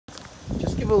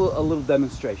Just give a little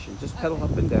demonstration. Just pedal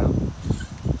up and down.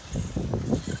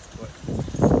 What?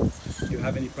 Do you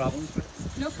have any problems with it?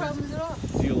 No problems at all.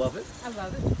 Do you love it? I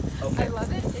love it. Okay. I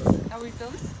love it. Are we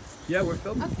filming? Yeah, we're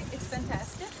filming. Okay, it's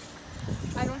fantastic.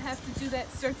 I don't have to do that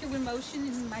circular motion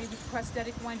and my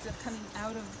prosthetic winds up coming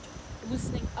out of,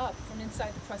 loosening up from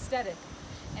inside the prosthetic.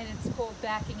 And it's called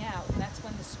backing out. And that's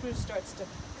when the screw starts to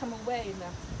come away and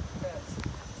the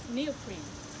neoprene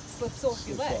slips off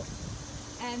your leg.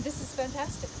 And this is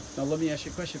fantastic. Now let me ask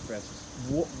you a question, Francis.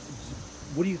 What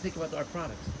do you think about our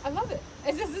products? I love it.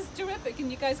 This is terrific, and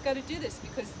you guys got to do this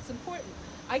because it's important.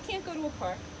 I can't go to a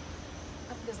park.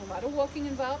 There's a lot of walking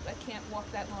involved. I can't walk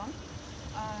that long.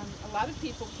 A lot of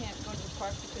people can't go to the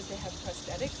park because they have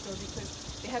prosthetics or because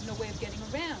they have no way of getting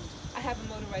around. I have a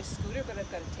motorized scooter, but I've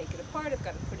got to take it apart. I've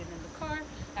got to put it in the car.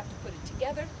 I have to put it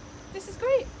together. This is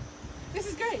great. This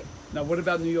is great. Now, what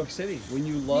about New York City? Wouldn't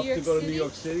you love to go to New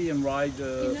York City and ride?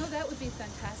 You know, that would be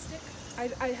fantastic.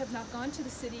 I have not gone to the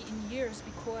city in years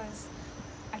because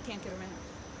I can't get around.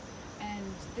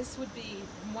 And this would be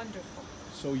wonderful.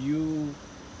 So you,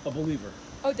 a believer?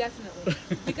 Oh, definitely.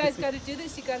 You guys got to do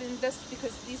this. You got to invest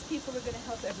because these people are going to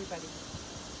help everybody.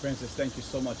 Francis, thank you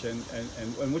so much. And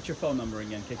what's your phone number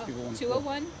again, in case people want to call?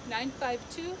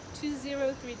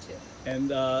 201-952-2032.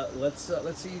 And let's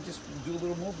see you just do a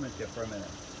little movement there for a minute.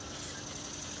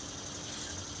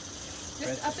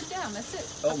 Just Francis. up and down. That's it.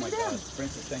 Oh up my and down. God,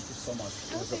 Francis, thank you so much.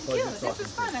 It was a Thank pleasure you. talking This was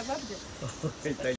fun. I loved it. to you. Okay, thank you.